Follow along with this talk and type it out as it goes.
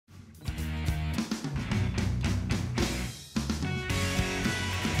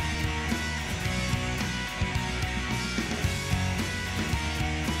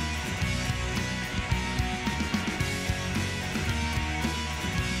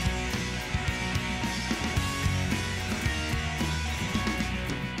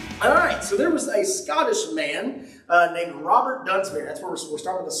All right, so there was a Scottish man named Robert Dunsmuir. That's where we're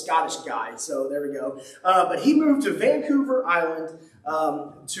starting with a Scottish guy, so there we go. But he moved to Vancouver Island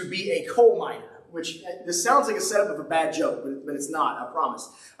to be a coal miner, which this sounds like a setup of a bad joke, but it's not, I promise.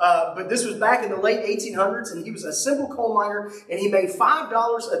 But this was back in the late 1800s, and he was a simple coal miner, and he made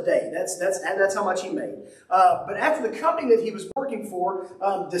 $5 a day. That's how much he made. But after the company that he was working for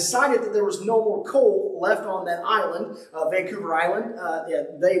decided that there was no more coal left on that island, Vancouver Island,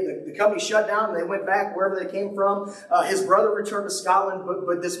 the company shut down, and they went back wherever they came from. His brother returned to Scotland,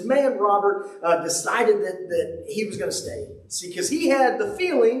 but this man, Robert, decided that he was going to stay. See, because he had the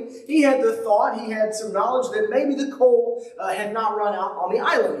feeling, he had the thought, he had some knowledge that maybe the coal had not run out on the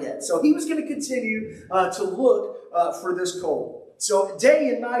island yet. So he was going to continue to look for this coal. So day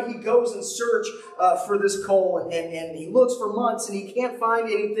and night he goes in search for this coal, and he looks for months and he can't find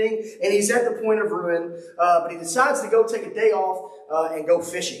anything, and he's at the point of ruin, but he decides to go take a day off and go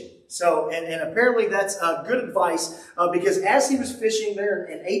fishing. So, and apparently that's good advice because as he was fishing there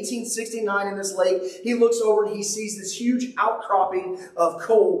in 1869 in this lake, he looks over and he sees this huge outcropping of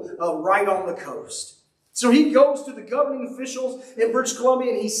coal right on the coast. So he goes to the governing officials in British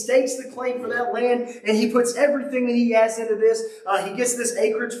Columbia and he stakes the claim for that land, and he puts everything that he has into this. He gets this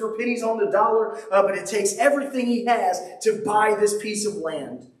acreage for pennies on the dollar, but it takes everything he has to buy this piece of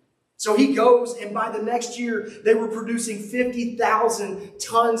land. So he goes, and by the next year, they were producing 50,000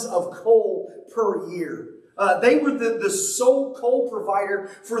 tons of coal per year. They were the sole coal provider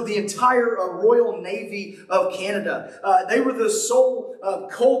for the entire Royal Navy of Canada. They were the sole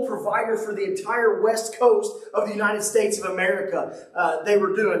coal provider for the entire west coast of the United States of America. They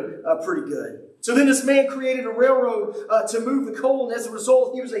were doing pretty good. So then this man created a railroad to move the coal, and as a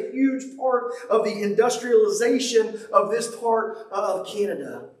result, he was a huge part of the industrialization of this part of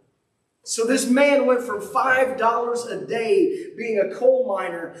Canada. So this man went from $5 a day being a coal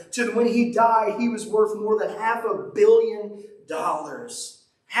miner to when he died, he was worth more than $500 million.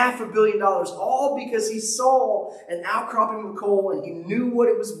 $500 million, all because he saw an outcropping of coal and he knew what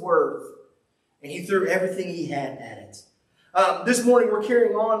it was worth, and he threw everything he had at it. This morning we're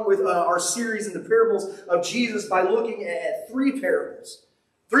carrying on with our series in the parables of Jesus by looking at three parables.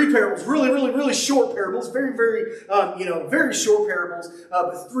 Three parables, really short parables, very short parables,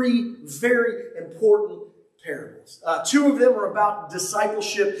 but three very important parables. Two of them are about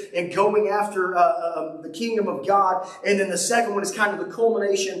discipleship and going after the kingdom of God, and then the second one is kind of the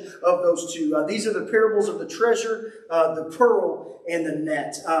culmination of those two. These are the parables of the treasure, the pearl, and the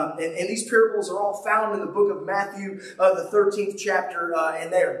net. And these parables are all found in the book of Matthew, the 13th chapter,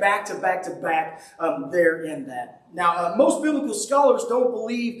 and they are back to back there in that. Now, most biblical scholars don't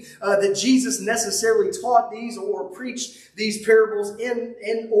believe that Jesus necessarily taught these or preached these parables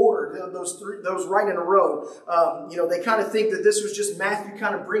in order, those right in a row. They kind of think that this was just Matthew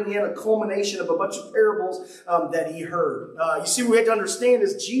kind of bringing in a culmination of a bunch of parables that he heard. You see, what we have to understand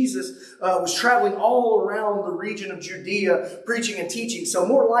is Jesus was traveling all around the region of Judea, preaching and teaching. So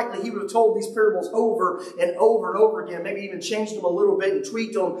more likely he would have told these parables over and over and over again, maybe even changed them a little bit and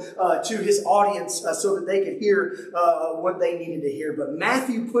tweaked them to his audience so that they could hear what they needed to hear. But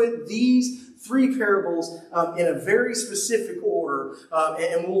Matthew put these three parables in a very specific order,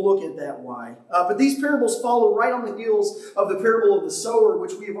 and we'll look at that why. But these parables follow right on the heels of the parable of the sower,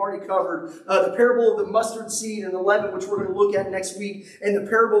 which we have already covered, the parable of the mustard seed and the leaven, which we're going to look at next week, and the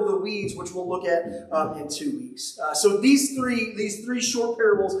parable of the weeds, which we'll look at in 2 weeks. So these three short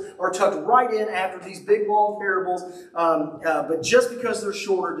parables are tucked right in after these big long parables, but just because they're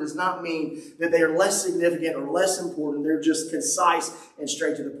shorter does not mean that they are less significant or less important. They're just concise and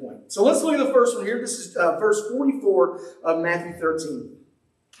straight to the point. So let's look at the first one here. This is verse 44 of Matthew 13.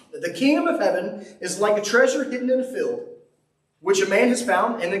 The kingdom of heaven is like a treasure hidden in a field, which a man has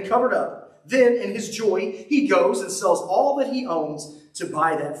found and then covered up. Then, in his joy, he goes and sells all that he owns to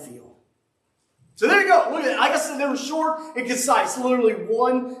buy that field. So there you go. Look at it. Like I said, they were short and concise. Literally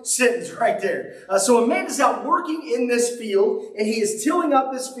one sentence right there. So a man is out working in this field, and he is tilling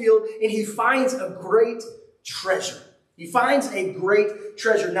up this field, and he finds a great treasure. He finds a great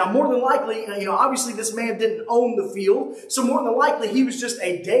treasure. Now, more than likely, obviously this man didn't own the field. So more than likely, he was just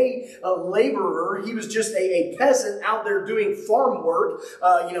a day laborer. He was just a peasant out there doing farm work,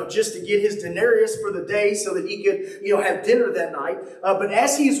 just to get his denarius for the day so that he could, have dinner that night. But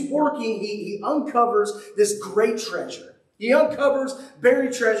as he's working, he uncovers this great treasure. He uncovers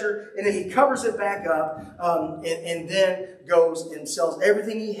buried treasure, and then he covers it back up, and then goes and sells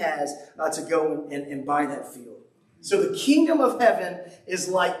everything he has to go and buy that field. So the kingdom of heaven is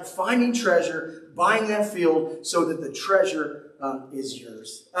like finding treasure, buying that field so that the treasure is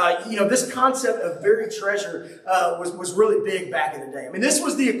yours. This concept of buried treasure was really big back in the day. I mean, this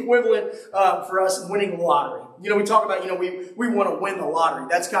was the equivalent for us winning the lottery. We talk about, we want to win the lottery.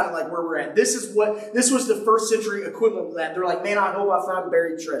 That's kind of like where we're at. This was the first century equivalent of that. They're like, man, I hope I find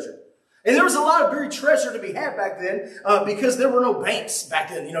buried treasure. And there was a lot of buried treasure to be had back then because there were no banks back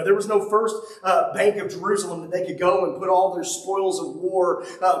then. There was no first bank of Jerusalem that they could go and put all their spoils of war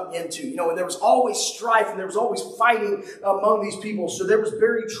into. And there was always strife and there was always fighting among these people. So there was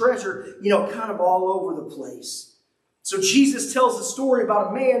buried treasure, kind of all over the place. So Jesus tells a story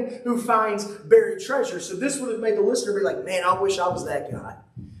about a man who finds buried treasure. So this would have made the listener be like, man, I wish I was that guy.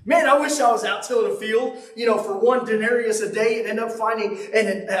 Man, I wish I was out tilling a field, for 1 denarius a day and end up finding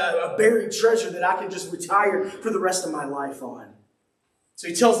a buried treasure that I can just retire for the rest of my life on. So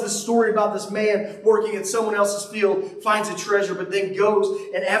he tells this story about this man working in someone else's field, finds a treasure, but then goes,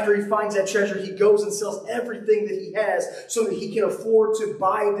 and after he finds that treasure, he goes and sells everything that he has so that he can afford to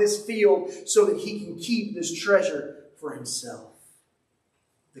buy this field so that he can keep this treasure for himself.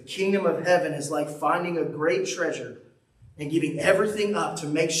 The kingdom of heaven is like finding a great treasure and giving everything up to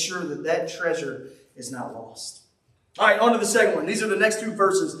make sure that that treasure is not lost. All right, on to the second one. These are the next 2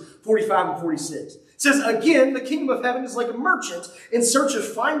 verses, 45 and 46. It says, again, the kingdom of heaven is like a merchant in search of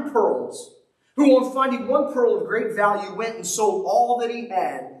fine pearls, who on finding one pearl of great value went and sold all that he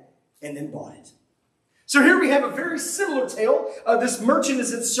had and then bought it. So here we have a very similar tale. This merchant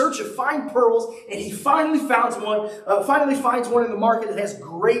is in search of fine pearls, and he finally finds one in the market that has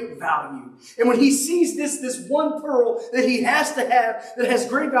great value. And when he sees this one pearl that he has to have that has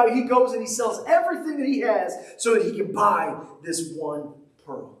great value, he goes and he sells everything that he has so that he can buy this one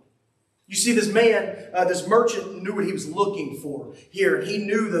pearl. You see, this man, this merchant knew what he was looking for here, and he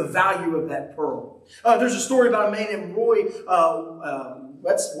knew the value of that pearl. There's a story about a man named Roy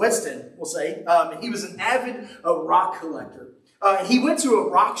Weston, we'll say. He was an avid rock collector. He went to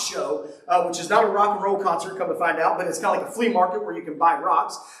a rock show, which is not a rock and roll concert, come to find out, but it's kind of like a flea market where you can buy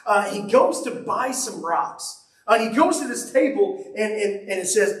rocks. He goes to buy some rocks. He goes to this table, and it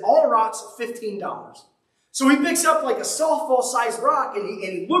says, all rocks, $15. So he picks up like a softball-sized rock, and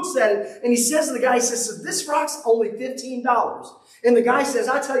he looks at it, and he says to the guy, he says, so this rock's only $15. And the guy says,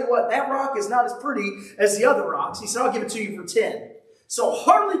 I tell you what, that rock is not as pretty as the other rocks. He said, I'll give it to you for $10. So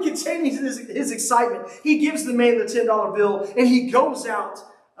hardly containing his excitement, he gives the man the $10 bill, and he goes out,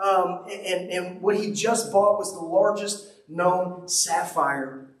 and what he just bought was the largest known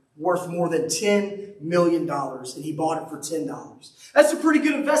sapphire worth more than $10 million, and he bought it for $10. That's a pretty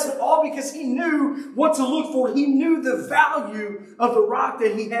good investment, all because he knew what to look for. He knew the value of the rock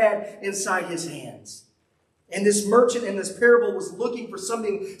that he had inside his hands. And this merchant in this parable was looking for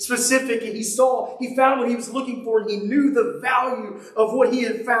something specific, and he found what he was looking for, and he knew the value of what he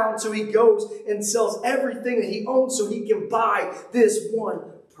had found, so he goes and sells everything that he owns so he can buy this one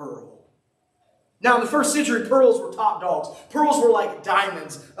pearl. Now, in the first century, pearls were top dogs. Pearls were like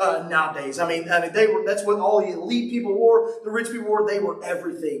diamonds nowadays. I mean, that's what all the elite people wore, the rich people wore. They were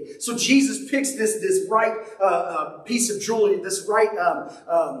everything. So Jesus picks this right piece of jewelry, this right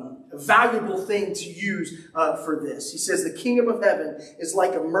valuable thing to use for this. He says the kingdom of heaven is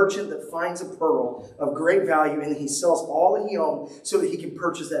like a merchant that finds a pearl of great value, and he sells all that he owns so that he can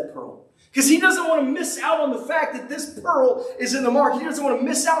purchase that pearl. Because he doesn't want to miss out on the fact that this pearl is in the market. He doesn't want to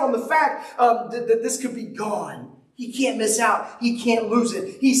miss out on the fact that this could be gone. He can't miss out. He can't lose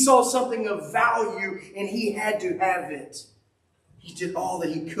it. He saw something of value, and he had to have it. He did all that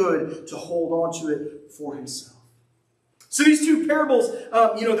he could to hold on to it for himself. So these 2 parables,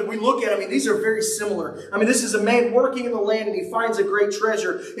 that we look at, these are very similar. This is a man working in the land, and he finds a great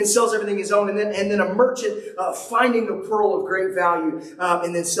treasure and sells everything his own. And then a merchant finding a pearl of great value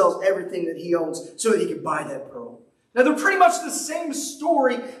and then sells everything that he owns so that he can buy that pearl. Now, they're pretty much the same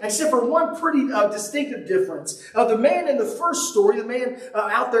story, except for one pretty distinctive difference. The man in the first story, the man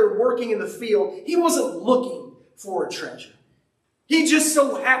out there working in the field, he wasn't looking for a treasure. He just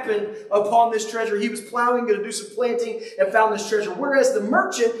so happened upon this treasure. He was plowing, going to do some planting, and found this treasure. Whereas the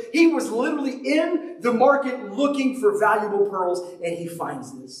merchant, he was literally in the market looking for valuable pearls, and he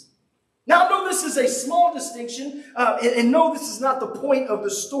finds this. Now, I know this is a small distinction, and no, this is not the point of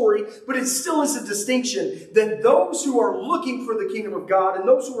the story, but it still is a distinction that those who are looking for the kingdom of God and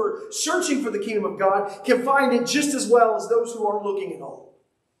those who are searching for the kingdom of God can find it just as well as those who are looking at all.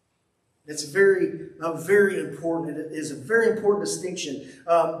 It's very important. It is a very important distinction.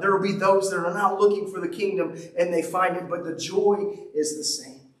 There will be those that are not looking for the kingdom and they find it, but the joy is the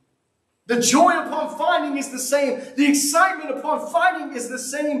same. The joy upon finding is the same. The excitement upon finding is the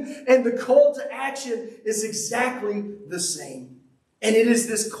same. And the call to action is exactly the same. And it is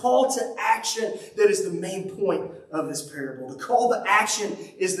this call to action that is the main point of this parable. The call to action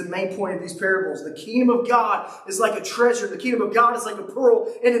is the main point of these parables. The kingdom of God is like a treasure. The kingdom of God is like a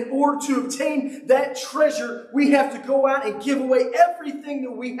pearl. And in order to obtain that treasure, we have to go out and give away everything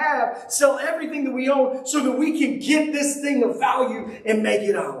that we have, sell everything that we own, so that we can get this thing of value and make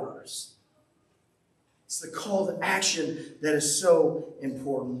it ours. It's the call to action that is so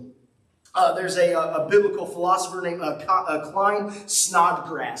important. There's a biblical philosopher named Klein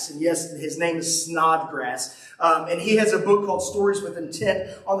Snodgrass. And yes, his name is Snodgrass. And he has a book called Stories with Intent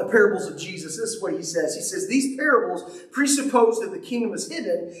on the parables of Jesus. This is what he says. He says, these parables presuppose that the kingdom is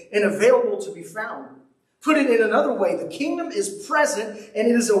hidden and available to be found. Put it in another way, the kingdom is present and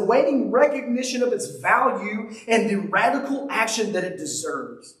it is awaiting recognition of its value and the radical action that it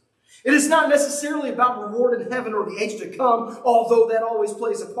deserves. It is not necessarily about reward in heaven or the age to come, although that always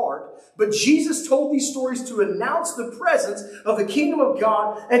plays a part. But Jesus told these stories to announce the presence of the kingdom of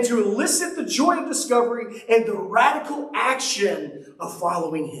God and to elicit the joy of discovery and the radical action of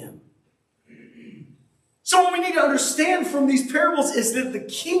following him. So what we need to understand from these parables is that the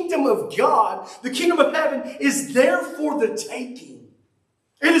kingdom of God, the kingdom of heaven, is there for the taking.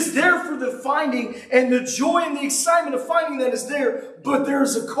 It is there for the finding, and the joy and the excitement of finding that is there, but there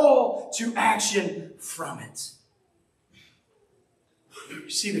is a call to action from it.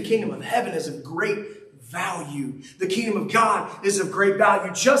 You see, the kingdom of heaven is of great value. The kingdom of God is of great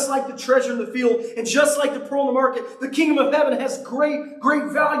value. Just like the treasure in the field and just like the pearl in the market, the kingdom of heaven has great,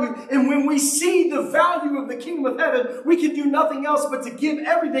 great value. And when we see the value of the kingdom of heaven, we can do nothing else but to give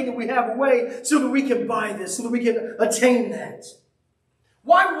everything that we have away so that we can buy this, so that we can attain that.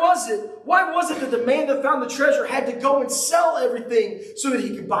 Why was it that the man that found the treasure had to go and sell everything so that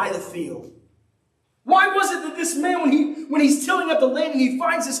he could buy the field? Why was it that this man, when he's tilling up the land and he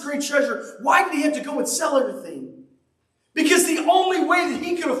finds this great treasure, why did he have to go and sell everything? Because the only way that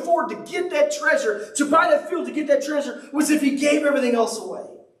he could afford to get that treasure, to buy that field, to get that treasure, was if he gave everything else away.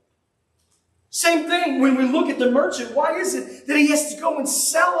 Same thing when we look at the merchant. Why is it that he has to go and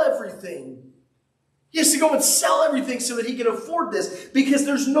sell everything? He has to go and sell everything so that he can afford this, because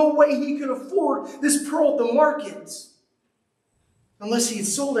there's no way he could afford this pearl at the market unless he had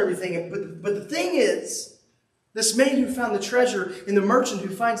sold everything. But the thing is, this man who found the treasure and the merchant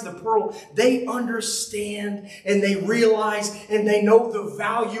who finds the pearl, they understand and they realize and they know the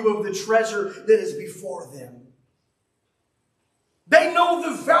value of the treasure that is before them. They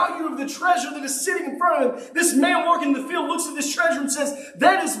know the value of the treasure that is sitting in front of them. This man working in the field looks at this treasure and says,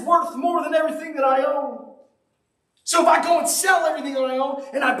 that is worth more than everything that I own. So if I go and sell everything that I own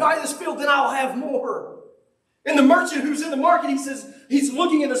and I buy this field, then I'll have more. And the merchant who's in the market, he says, he's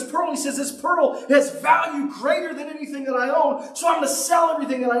looking at this pearl, and he says, this pearl has value greater than anything that I own. So I'm going to sell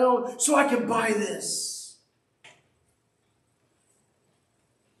everything that I own so I can buy this.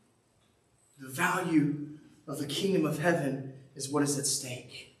 The value of the kingdom of heaven is what is at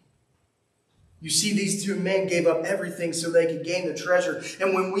stake. You see, these two men gave up everything so they could gain the treasure.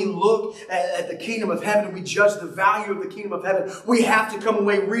 And when we look at the kingdom of heaven and we judge the value of the kingdom of heaven, we have to come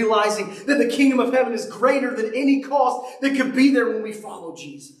away realizing that the kingdom of heaven is greater than any cost that could be there when we follow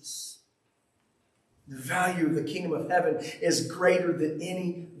Jesus. The value of the kingdom of heaven is greater than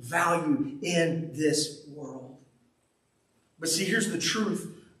any value in this world. But see, here's the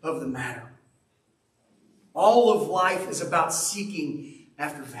truth of the matter. All of life is about seeking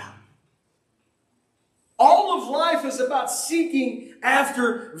after value. All of life is about seeking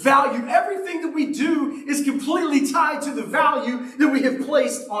after value. Everything that we do is completely tied to the value that we have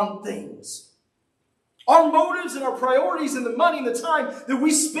placed on things. Our motives and our priorities and the money and the time that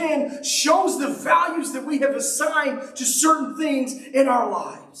we spend shows the values that we have assigned to certain things in our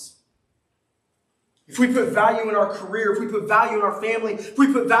lives. If we put value in our career, if we put value in our family, if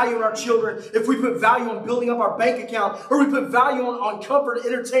we put value in our children, if we put value on building up our bank account, or we put value on comfort and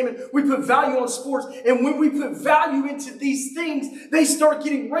entertainment, we put value on sports, and when we put value into these things, they start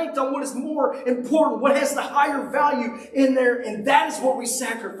getting ranked on what is more important, what has the higher value in there, and that is what we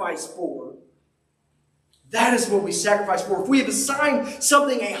sacrifice for. That is what we sacrifice for. If we have assigned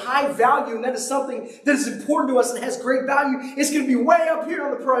something a high value, and that is something that is important to us and has great value, it's going to be way up here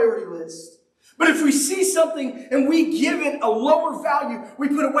on the priority list. But if we see something and we give it a lower value, we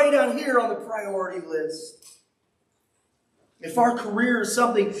put it way down here on the priority list. If our career is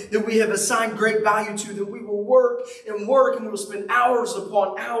something that we have assigned great value to, then we will work and we will spend hours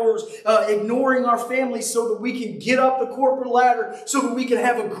upon hours ignoring our family so that we can get up the corporate ladder, so that we can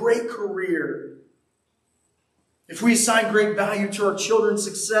have a great career. If we assign great value to our children's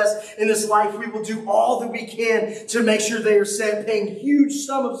success in this life, we will do all that we can to make sure they are set, paying huge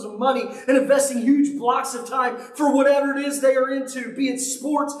sums of money and investing huge blocks of time for whatever it is they are into, be it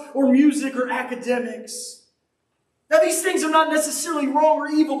sports or music or academics. Now, these things are not necessarily wrong or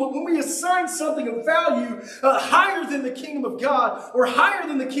evil, but when we assign something of value higher than the kingdom of God, or higher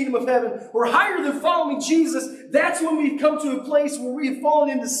than the kingdom of heaven, or higher than following Jesus, that's when we've come to a place where we have fallen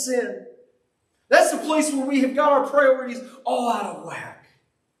into sin. That's the place where we have got our priorities all out of whack.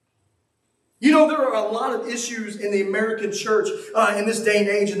 You know, there are a lot of issues in the American church in this day and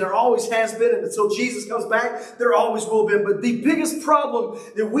age, and there always has been, and until Jesus comes back, there always will be. But the biggest problem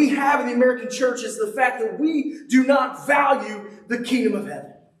that we have in the American church is the fact that we do not value the kingdom of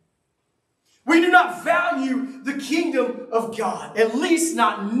heaven. We do not value the kingdom of God, at least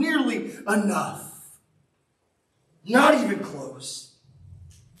not nearly enough. Not even close.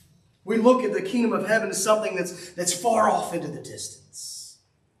 We look at the kingdom of heaven as something that's far off into the distance.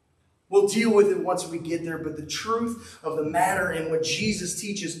 We'll deal with it once we get there, but the truth of the matter and what Jesus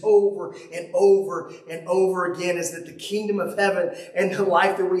teaches over and over and over again is that the kingdom of heaven and the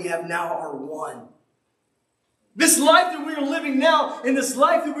life that we have now are one. This life that we are living now and this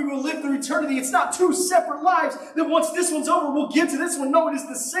life that we will live through eternity, it's not two separate lives that once this one's over, we'll get to this one. No, it is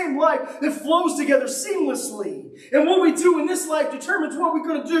the same life that flows together seamlessly. And what we do in this life determines what we're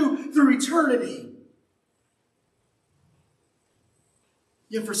going to do through eternity.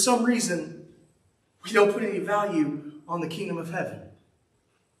 Yet for some reason, we don't put any value on the kingdom of heaven.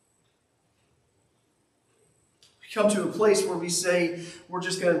 We come to a place where we say, we're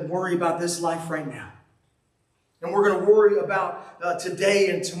just going to worry about this life right now. And we're going to worry about today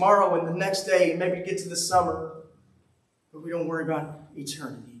and tomorrow and the next day and maybe get to the summer. But we don't worry about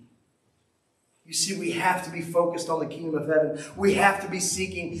eternity. You see, we have to be focused on the kingdom of heaven. We have to be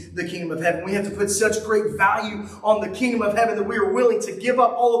seeking the kingdom of heaven. We have to put such great value on the kingdom of heaven that we are willing to give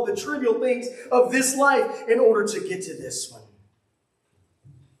up all of the trivial things of this life in order to get to this one.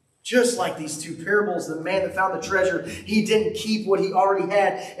 Just like these two parables, the man that found the treasure, he didn't keep what he already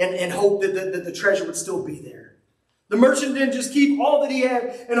had and hope that the treasure would still be there. The merchant didn't just keep all that he had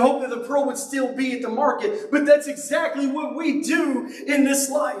and hope that the pearl would still be at the market. But that's exactly what we do in this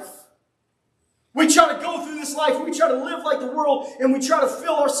life. We try to go through this life, we try to live like the world, and we try to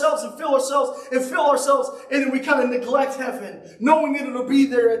fill ourselves and fill ourselves and fill ourselves, and then we kind of neglect heaven, knowing that it'll be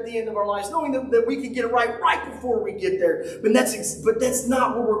there at the end of our lives, knowing that we can get it right before we get there. But that's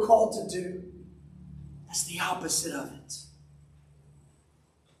not what we're called to do. That's the opposite of it.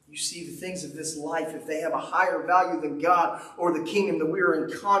 You see, the things of this life, if they have a higher value than God or the kingdom, then we are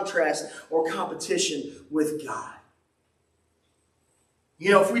in contrast or competition with God. You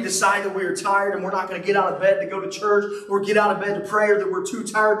know, if we decide that we are tired and we're not going to get out of bed to go to church or get out of bed to pray, or that we're too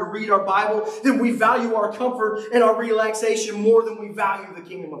tired to read our Bible, then we value our comfort and our relaxation more than we value the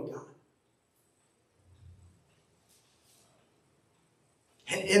kingdom of God.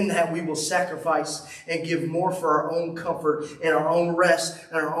 And in that we will sacrifice and give more for our own comfort and our own rest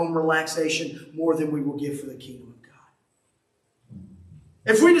and our own relaxation more than we will give for the kingdom of God.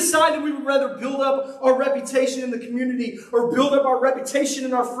 If we decide that we would rather build up our reputation in the community or build up our reputation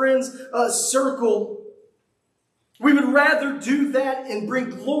in our friends' circle, we would rather do that and bring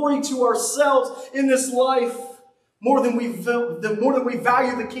glory to ourselves in this life more than we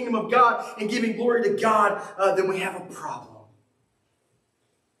value the kingdom of God and giving glory to God, then we have a problem.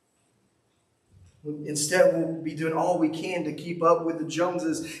 Instead, we'll be doing all we can to keep up with the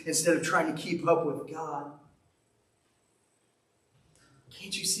Joneses instead of trying to keep up with God.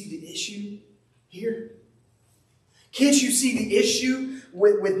 Can't you see the issue here? Can't you see the issue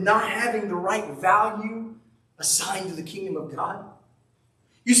with not having the right value assigned to the kingdom of God?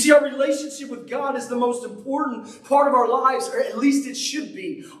 You see, our relationship with God is the most important part of our lives, or at least it should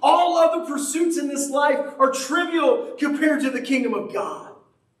be. All other pursuits in this life are trivial compared to the kingdom of God.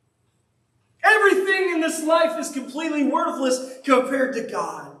 Everything in this life is completely worthless compared to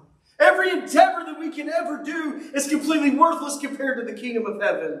God. Every endeavor that we can ever do is completely worthless compared to the kingdom of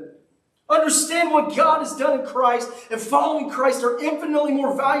heaven. Understand what God has done in Christ, and following Christ are infinitely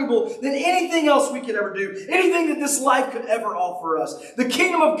more valuable than anything else we could ever do, anything that this life could ever offer us. The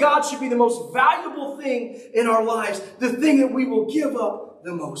kingdom of God should be the most valuable thing in our lives, the thing that we will give up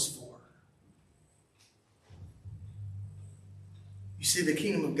the most for. You see, the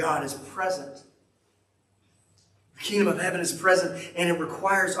kingdom of God is present. The kingdom of heaven is present, and it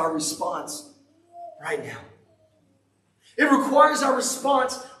requires our response right now. It requires our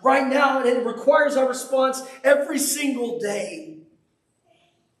response right now, and it requires our response every single day.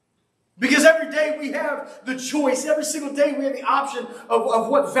 Because every day we have the choice, every single day we have the option of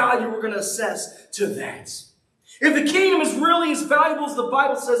what value we're going to assess to that. If the kingdom is really as valuable as the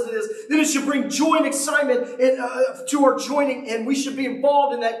Bible says it is, then it should bring joy and excitement to our joining, and we should be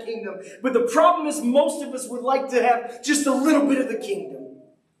involved in that kingdom. But the problem is most of us would like to have just a little bit of the kingdom.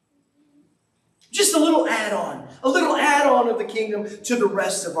 Just a little add-on of the kingdom to the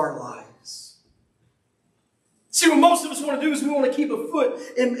rest of our lives. See, what most of us want to do is we want to keep a foot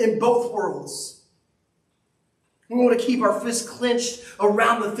in both worlds. We want to keep our fists clenched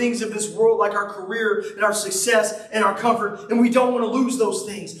around the things of this world, like our career and our success and our comfort, and we don't want to lose those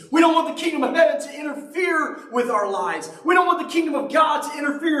things. We don't want the kingdom of heaven to interfere with our lives. We don't want the kingdom of God to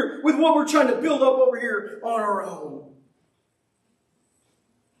interfere with what we're trying to build up over here on our own.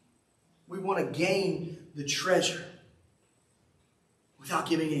 We want to gain the treasure without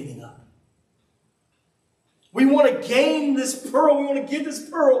giving anything up. We want to gain this pearl. We want to get this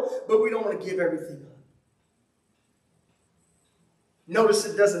pearl, but we don't want to give everything up. Notice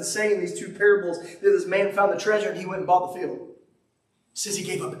it doesn't say in these two parables that this man found the treasure and he went and bought the field. It says he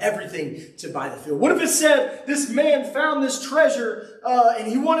gave up everything to buy the field. What if it said this man found this treasure and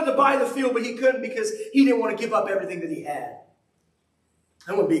he wanted to buy the field, but he couldn't because he didn't want to give up everything that he had?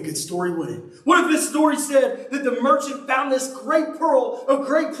 That would be a good story, wouldn't it? What if this story said that the merchant found this great pearl of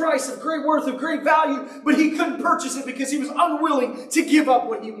great price, of great worth, of great value, but he couldn't purchase it because he was unwilling to give up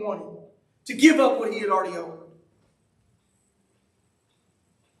what he wanted, to give up what he had already owned?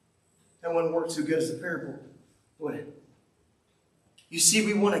 That wouldn't work too good as a parable, would it? You see,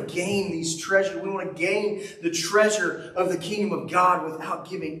 we want to gain these treasures. We want to gain the treasure of the kingdom of God without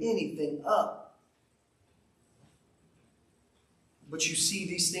giving anything up. But you see,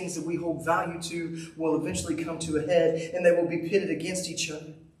 these things that we hold value to will eventually come to a head, and they will be pitted against each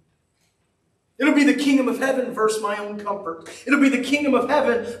other. It'll be the kingdom of heaven versus my own comfort. It'll be the kingdom of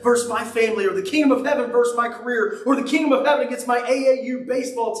heaven versus my family, or the kingdom of heaven versus my career, or the kingdom of heaven against my AAU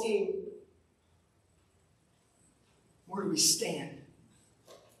baseball team. Where do we stand?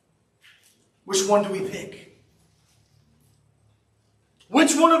 Which one do we pick?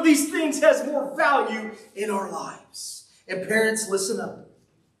 Which one of these things has more value in our lives? And parents, listen up.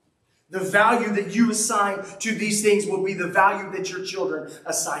 The value that you assign to these things will be the value that your children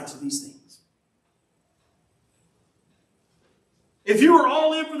assign to these things. If you are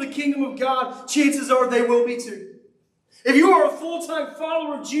all in for the kingdom of God, chances are they will be too. If you are a full-time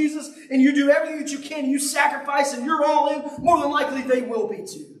follower of Jesus and you do everything that you can, you sacrifice and you're all in, more than likely they will be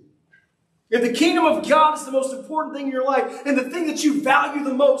too. If the kingdom of God is the most important thing in your life and the thing that you value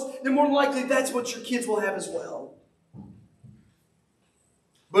the most, then more than likely that's what your kids will have as well.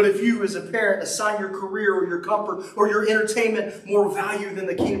 But if you as a parent assign your career or your comfort or your entertainment more value than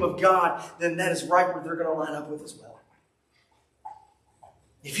the kingdom of God, then that is right where they're going to line up with as well.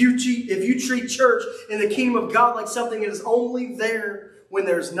 If you treat church and the kingdom of God like something that is only there when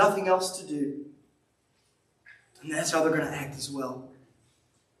there's nothing else to do, and that's how they're going to act as well.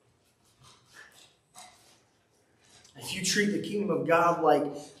 If you treat the kingdom of God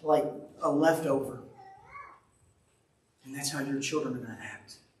like a leftover, and that's how your children are going to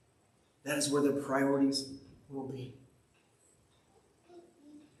act. That is where their priorities will be.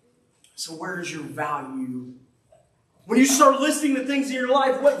 So where is your value? When you start listing the things in your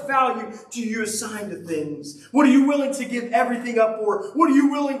life, what value do you assign to things? What are you willing to give everything up for? What are you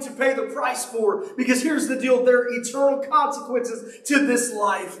willing to pay the price for? Because here's the deal. There are eternal consequences to this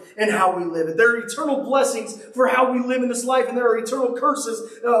life and how we live it. There are eternal blessings for how we live in this life, and there are eternal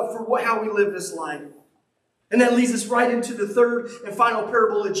curses for how we live this life. And that leads us right into the third and final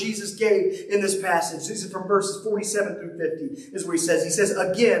parable that Jesus gave in this passage. This is from verses 47 through 50, is where he says,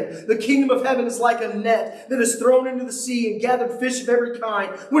 again, the kingdom of heaven is like a net that is thrown into the sea and gathered fish of every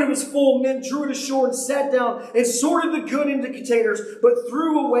kind. When it was full, men drew it ashore and sat down and sorted the good into containers, but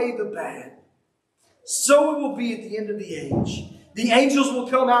threw away the bad. So it will be at the end of the age. The angels will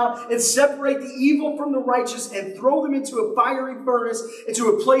come out and separate the evil from the righteous and throw them into a fiery furnace, into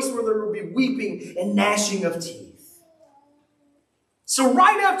a place where there will be weeping and gnashing of teeth. So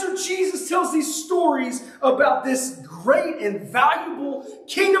right after Jesus tells these stories about this great and valuable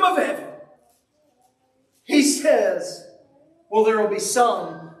kingdom of heaven, he says, well, there will be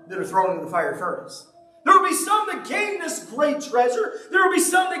some that are thrown into the fiery furnace. There will be some that gain this great treasure. There will be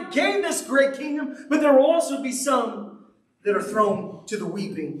some that gain this great kingdom, but there will also be some that are thrown to the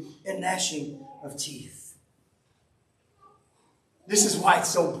weeping and gnashing of teeth. This is why it's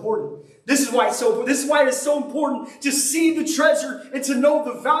so important. This is why it is so important to see the treasure and to know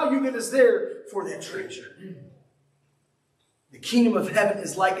the value that is there for that treasure. The kingdom of heaven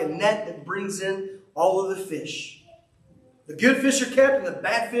is like a net that brings in all of the fish. The good fish are kept and the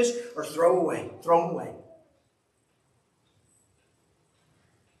bad fish are thrown away.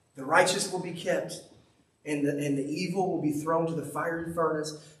 The righteous will be kept and the evil will be thrown to the fiery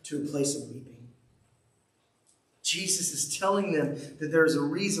furnace, to a place of weeping. Jesus is telling them that there is a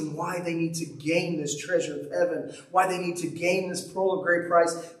reason why they need to gain this treasure of heaven, why they need to gain this pearl of great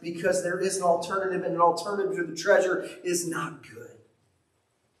price, because there is an alternative, and an alternative to the treasure is not good.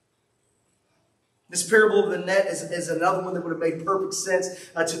 This parable of the net is another one that would have made perfect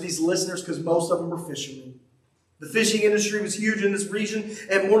sense to these listeners, because most of them were fishermen. The fishing industry was huge in this region,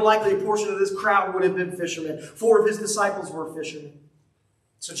 and more likely a portion of this crowd would have been fishermen. 4 of his disciples were fishermen.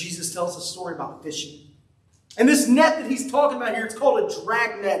 So Jesus tells a story about fishing. And this net that he's talking about here, it's called a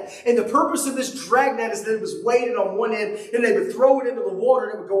drag net. And the purpose of this drag net is that it was weighted on one end, and they would throw it into the water,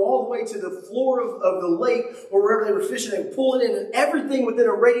 and it would go all the way to the floor of the lake or wherever they were fishing. They would pull it in, and everything within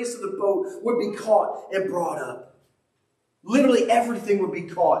a radius of the boat would be caught and brought up. Literally everything would be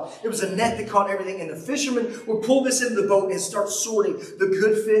caught. It was a net that caught everything, and the fishermen would pull this into the boat and start sorting the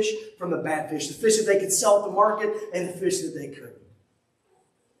good fish from the bad fish, the fish that they could sell at the market and the fish that they couldn't.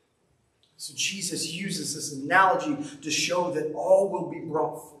 So Jesus uses this analogy to show that all will be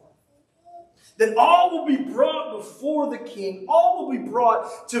brought forth. That all will be brought before the king. All will be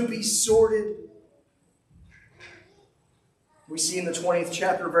brought to be sorted. We see in the 20th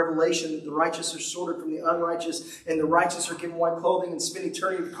chapter of Revelation that the righteous are sorted from the unrighteous, and the righteous are given white clothing and spend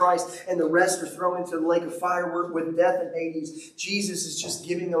eternity with Christ, and the rest are thrown into the lake of fire with death and Hades. Jesus is just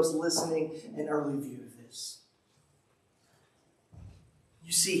giving those listening an early view of this.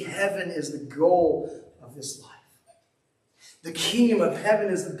 You see, heaven is the goal of this life. The kingdom of heaven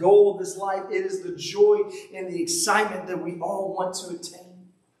is the goal of this life. It is the joy and the excitement that we all want to attain.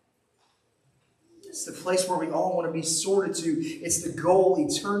 It's the place where we all want to be sorted to. It's the goal,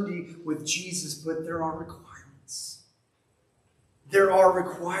 eternity with Jesus. But there are requirements. There are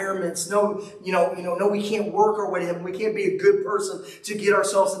requirements. No, we can't work our way to heaven. We can't be a good person to get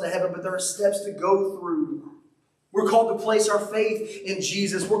ourselves into heaven. But there are steps to go through. We're called to place our faith in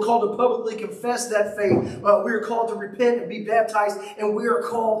Jesus. We're called to publicly confess that faith. We are called to repent and be baptized. And we are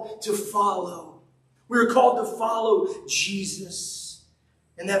called to follow. We are called to follow Jesus.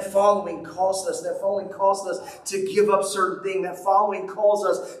 And that following costs us. That following costs us to give up certain things. That following calls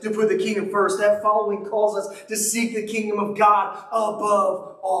us to put the kingdom first. That following calls us to seek the kingdom of God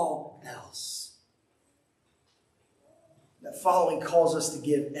above all else. That following calls us to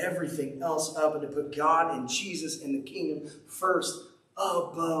give everything else up and to put God and Jesus and the kingdom first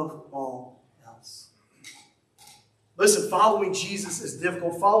above all else. Listen, following Jesus is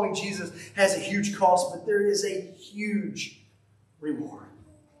difficult. Following Jesus has a huge cost, but there is a huge reward.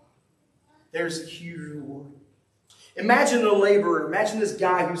 There's a huge reward. Imagine a laborer. Imagine this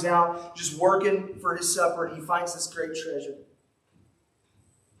guy who's out just working for his supper, and he finds this great treasure.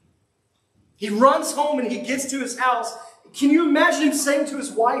 He runs home and he gets to his house. Can you imagine him saying to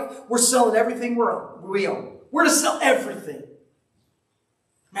his wife, we're selling everything we own. We're to sell everything.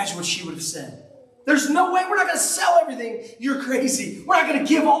 Imagine what she would have said. There's no way, we're not going to sell everything. You're crazy. We're not going to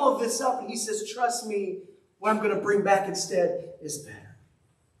give all of this up. And he says, trust me, what I'm going to bring back instead is better.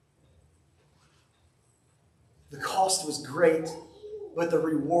 The cost was great, but the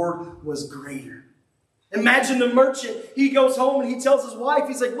reward was greater. Imagine the merchant. He goes home and he tells his wife,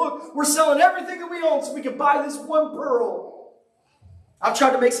 he's like, look, we're selling everything that we own so we can buy this one pearl. I've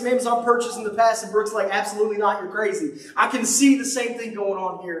tried to make some Amazon purchases in the past, and Brooke's like, absolutely not, you're crazy. I can see the same thing going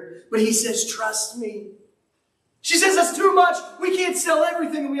on here. But he says, trust me. She says, that's too much. We can't sell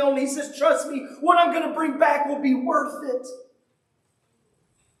everything that we own. He says, trust me, what I'm going to bring back will be worth it.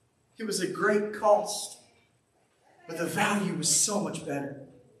 It was a great cost, but the value was so much better.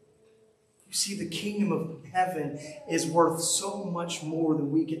 You see, the kingdom of heaven is worth so much more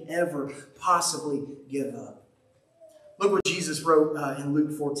than we could ever possibly give up. Look what Jesus wrote in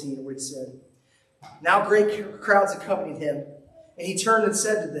Luke 14, where he said, now great crowds accompanied him, and he turned and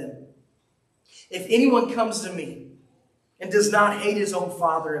said to them, if anyone comes to me and does not hate his own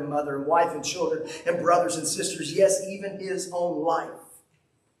father and mother and wife and children and brothers and sisters, yes, even his own life,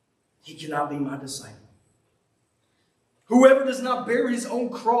 he cannot be my disciple. Whoever does not bear his own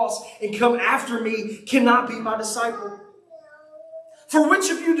cross and come after me cannot be my disciple. For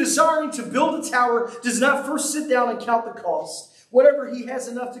which of you desiring to build a tower does not first sit down and count the cost, whatever he has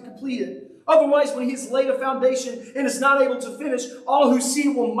enough to complete it? Otherwise, when he has laid a foundation and is not able to finish, all who see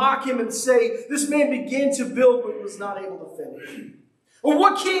will mock him and say, this man began to build but was not able to finish. Or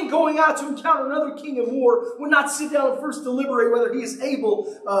what king going out to encounter another king in war would not sit down and first deliberate whether he is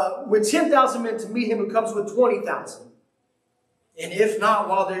able with 10,000 men to meet him who comes with 20,000? And if not,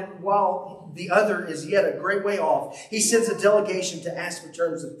 while the other is yet a great way off, he sends a delegation to ask for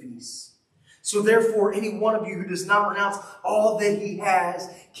terms of peace. So therefore, any one of you who does not renounce all that he has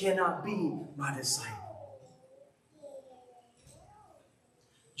cannot be my disciple.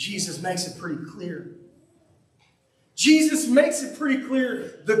 Jesus makes it pretty clear. Jesus makes it pretty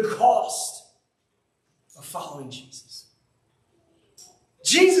clear the cost of following Jesus.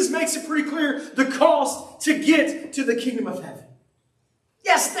 Jesus makes it pretty clear the cost to get to the kingdom of heaven.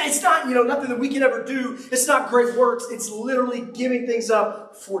 Yes, it's not, nothing that we can ever do. It's not great works. It's literally giving things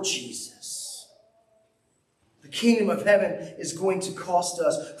up for Jesus. The kingdom of heaven is going to cost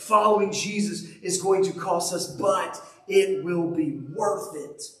us. Following Jesus is going to cost us, but it will be worth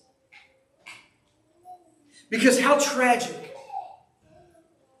it. Because how tragic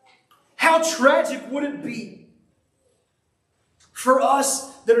would it be for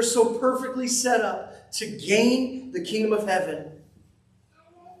us that are so perfectly set up to gain the kingdom of heaven,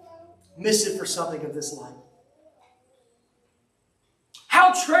 miss it for something of this life?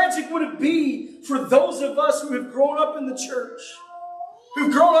 How tragic would it be for those of us who have grown up in the church,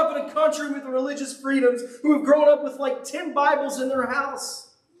 who've grown up in a country with religious freedoms, who have grown up with like 10 Bibles in their house?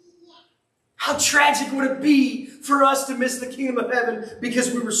 How tragic would it be for us to miss the kingdom of heaven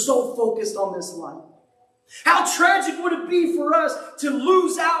because we were so focused on this life? How tragic would it be for us to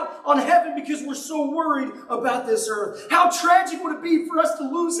lose out on heaven because we're so worried about this earth? How tragic would it be for us to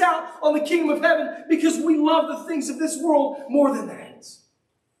lose out on the kingdom of heaven because we love the things of this world more than that?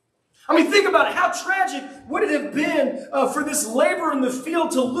 I mean, think about it. How tragic would it have been for this laborer in the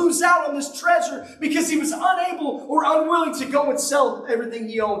field to lose out on this treasure because he was unable or unwilling to go and sell everything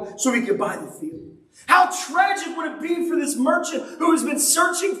he owned so he could buy the field? How tragic would it be for this merchant who has been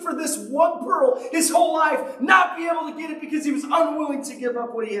searching for this one pearl his whole life, not be able to get it because he was unwilling to give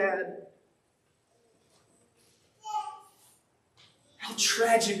up what he had? How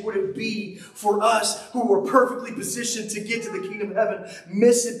tragic would it be for us who were perfectly positioned to get to the kingdom of heaven,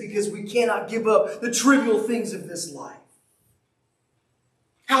 miss it because we cannot give up the trivial things of this life?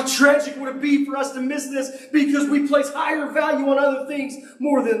 How tragic would it be for us to miss this because we place higher value on other things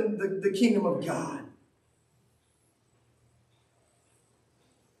more than the kingdom of God?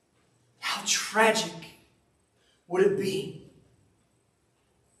 How tragic would it be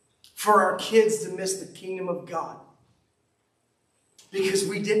for our kids to miss the kingdom of God because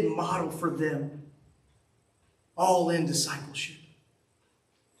we didn't model for them all-in discipleship?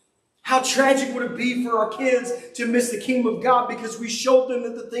 How tragic would it be for our kids to miss the kingdom of God because we showed them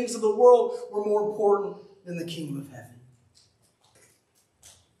that the things of the world were more important than the kingdom of heaven?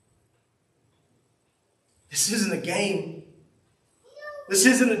 This isn't a game. This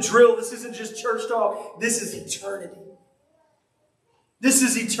isn't a drill. This isn't just church talk. This is eternity. This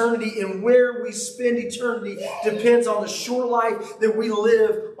is eternity, and where we spend eternity depends on the short life that we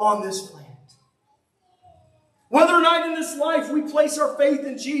live on this planet. Whether or not in this life we place our faith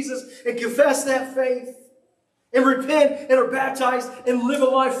in Jesus and confess that faith and repent and are baptized and live a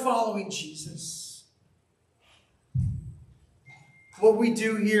life following Jesus. What we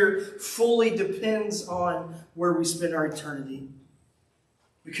do here fully depends on where we spend our eternity.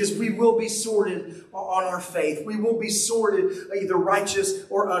 Because we will be sorted on our faith. We will be sorted either righteous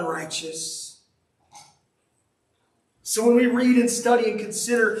or unrighteous. So when we read and study and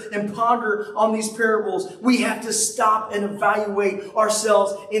consider and ponder on these parables, we have to stop and evaluate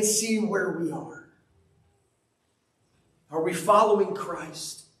ourselves and see where we are. Are we following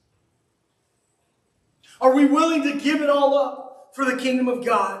Christ? Are we willing to give it all up for the kingdom of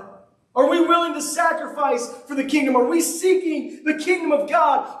God? Are we willing to sacrifice for the kingdom? Are we seeking the kingdom of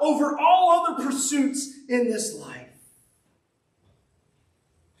God over all other pursuits in this life?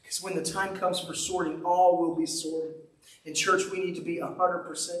 Because when the time comes for sorting, all will be sorted. In church, we need to be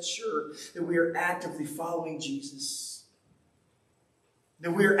 100% sure that we are actively following Jesus.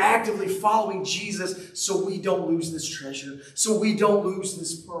 That we are actively following Jesus so we don't lose this treasure, so we don't lose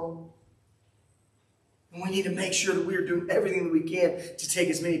this pearl. And we need to make sure that we are doing everything that we can to take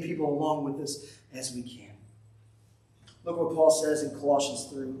as many people along with us as we can. Look what Paul says in Colossians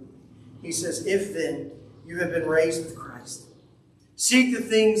 3. He says, "If then you have been raised with Christ, seek the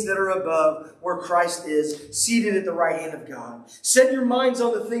things that are above, where Christ is, seated at the right hand of God. Set your minds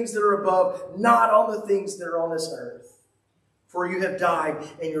on the things that are above, not on the things that are on this earth. For you have died,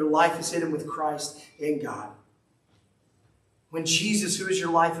 and your life is hidden with Christ in God. When Jesus, who is your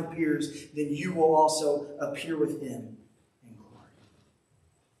life, appears, then you will also appear with him in glory."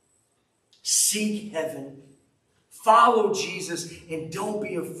 Seek heaven. Follow Jesus, and don't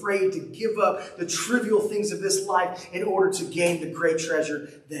be afraid to give up the trivial things of this life in order to gain the great treasure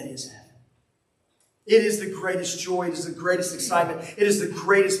that is heaven. It is the greatest joy. It is the greatest excitement. It is the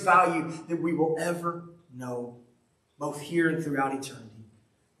greatest value that we will ever know, both here and throughout eternity.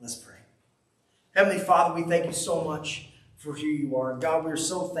 Let's pray. Heavenly Father, we thank you so much for who you are. God, we are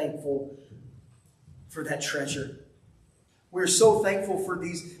so thankful for that treasure. We're so thankful for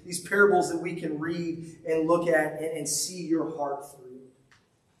these parables that we can read and look at and see your heart through.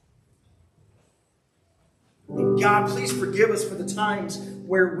 And God, please forgive us for the times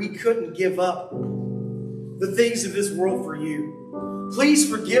where we couldn't give up the things of this world for you. Please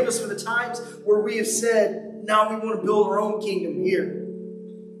forgive us for the times where we have said, now we want to build our own kingdom here.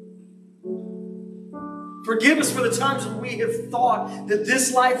 Forgive us for the times when we have thought that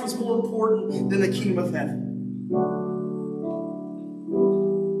this life was more important than the kingdom of heaven.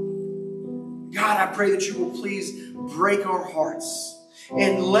 God, I pray that you will please break our hearts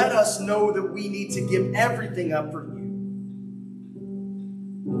and let us know that we need to give everything up for you.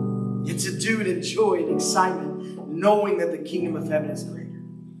 And to do it in joy and excitement, knowing that the kingdom of heaven is greater.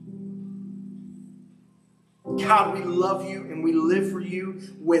 God, we love you and we live for you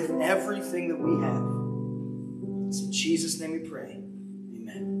with everything that we have. It's in Jesus' name we pray.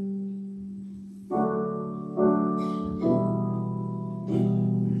 Amen.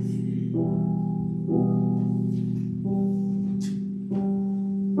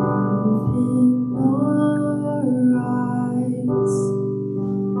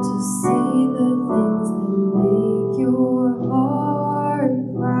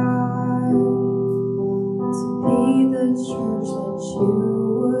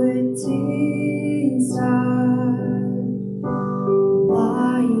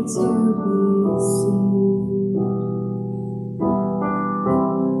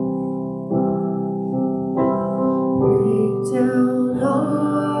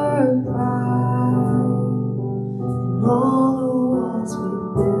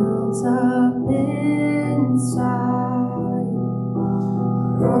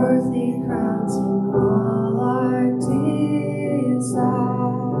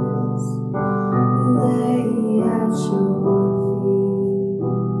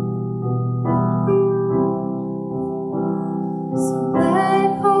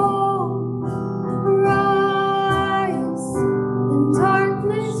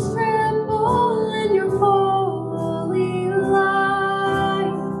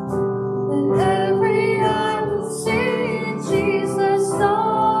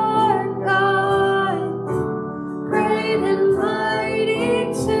 Great and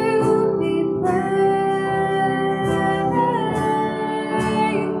mighty to be praised.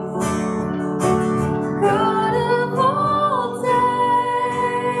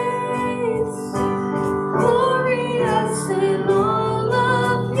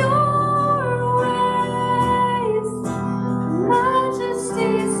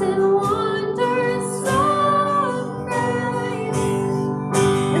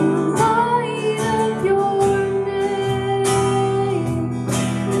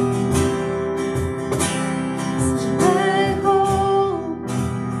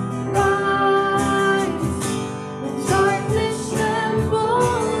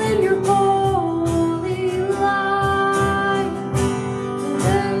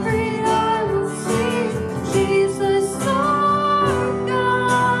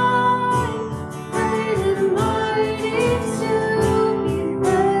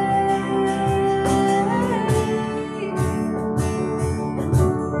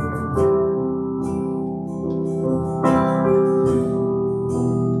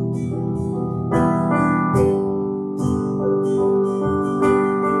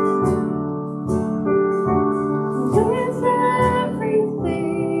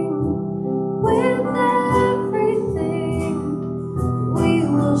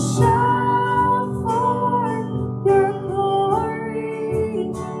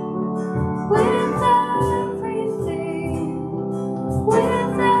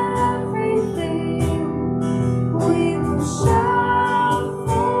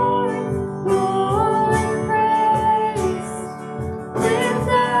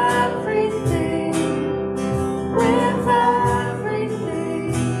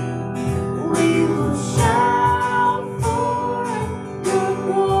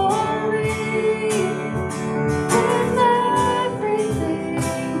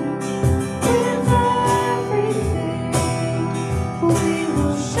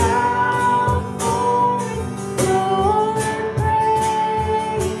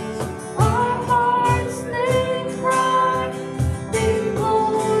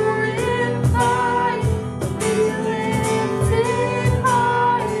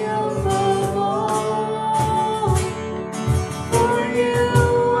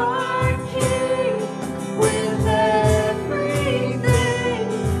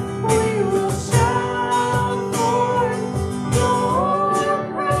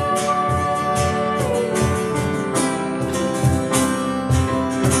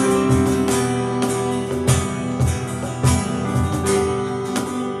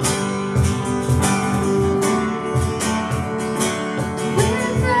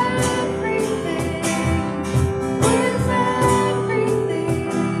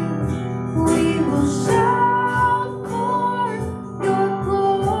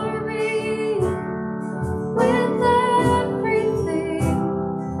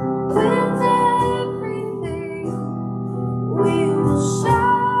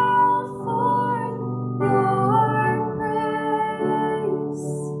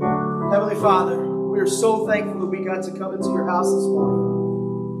 Father, we are so thankful that we got to come into your house this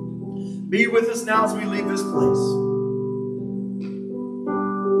morning. Be with us now as we leave this place.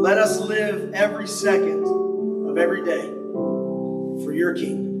 Let us live every second of every day for your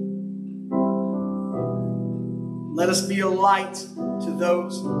kingdom. Let us be a light to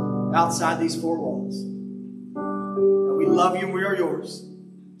those outside these four walls. And we love you and we are yours.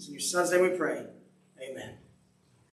 It's in your Son's name we pray.